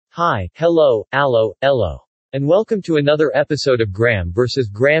Hi, hello, allo, ello. And welcome to another episode of Graham vs.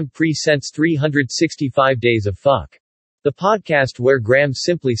 Graham Presents 365 Days of Phuck. The podcast where Graham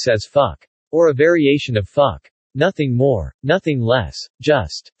simply says fuck. Or a variation of fuck. Nothing more, nothing less,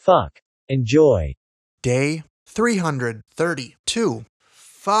 just fuck. Enjoy. Day 332.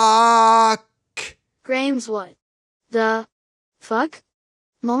 Fuck. Graham's what the fuck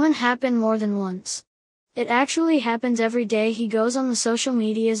moment happened more than once. It actually happens every day. He goes on the social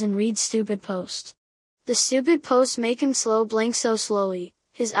medias and reads stupid posts. The stupid posts make him slow blink so slowly,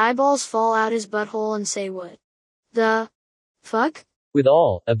 his eyeballs fall out his butthole and say what the fuck? With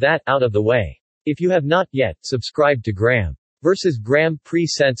all of that out of the way, if you have not yet subscribed to Graham vs. Graham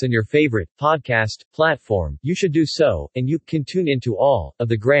Presents on your favorite podcast platform, you should do so, and you can tune into all of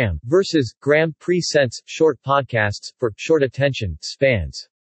the Graham vs. Graham Presents short podcasts for short attention spans.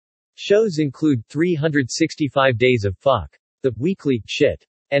 Shows include 365 Days of Phuck, The Weekly Shit,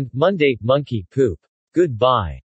 and Monday Monkey Poop. Goodbye.